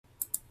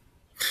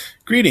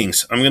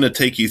Greetings. I'm going to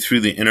take you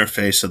through the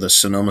interface of the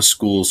Sonoma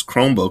Schools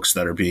Chromebooks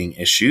that are being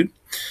issued.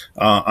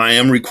 I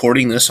am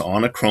recording this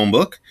on a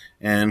Chromebook,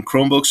 and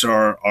Chromebooks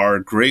are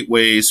great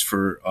ways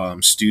for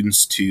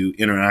students to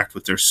interact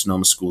with their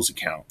Sonoma Schools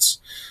accounts.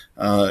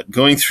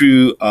 Going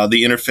through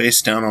the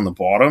interface down on the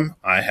bottom,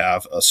 I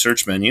have a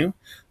search menu.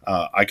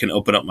 I can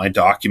open up my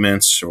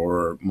documents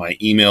or my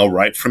email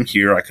right from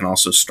here. I can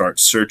also start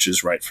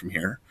searches right from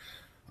here.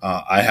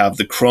 I have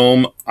the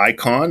Chrome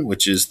icon,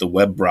 which is the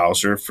web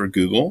browser for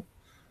Google.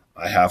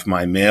 I have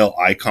my mail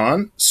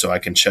icon, so I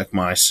can check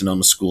my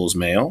Sonoma Schools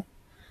mail.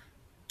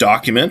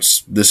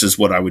 Documents, this is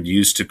what I would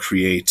use to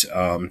create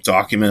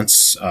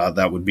documents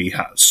that would be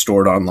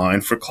stored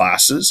online for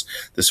classes.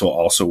 This will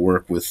also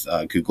work with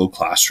Google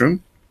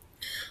Classroom.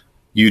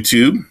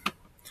 YouTube,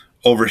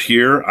 over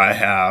here I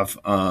have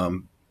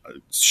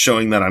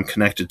showing that I'm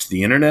connected to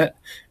the internet,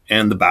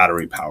 and the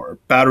battery power.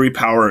 Battery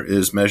power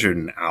is measured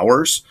in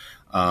hours.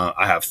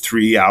 I have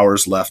 3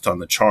 hours left on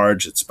the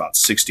charge. It's about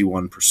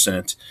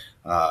 61%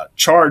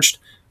 charged.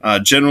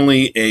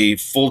 Generally, a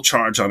full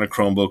charge on a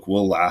Chromebook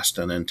will last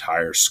an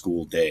entire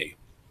school day.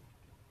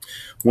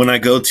 When I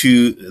go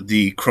to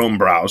the Chrome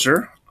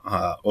browser,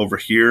 over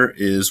here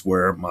is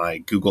where my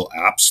Google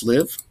apps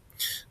live.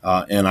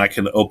 And I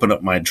can open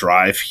up my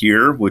drive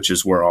here, which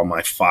is where all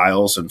my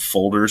files and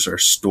folders are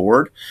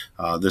stored.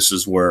 This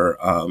is where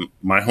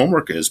my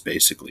homework is,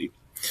 basically.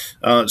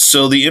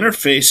 So the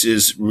interface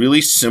is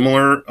really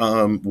similar.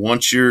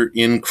 Once you're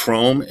in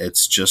Chrome,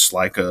 it's just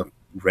like a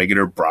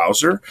regular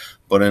browser,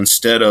 but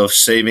instead of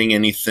saving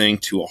anything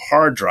to a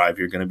hard drive,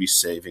 you're going to be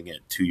saving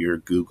it to your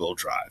Google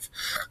Drive.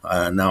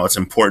 Now, it's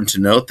important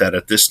to note that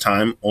at this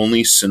time,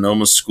 only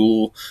Sonoma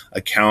School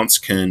accounts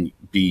can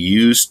be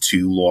used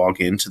to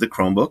log into the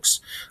Chromebooks.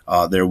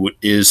 There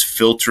is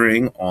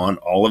filtering on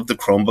all of the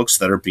Chromebooks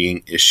that are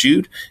being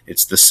issued.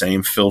 It's the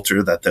same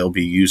filter that they'll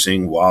be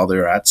using while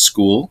they're at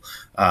school.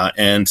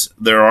 And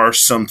there are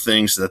some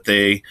things that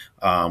they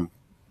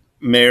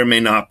may or may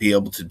not be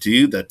able to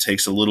do that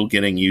takes a little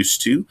getting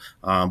used to.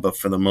 But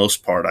for the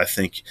most part, I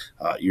think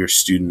your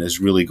student is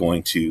really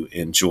going to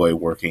enjoy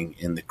working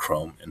in the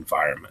Chrome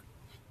environment.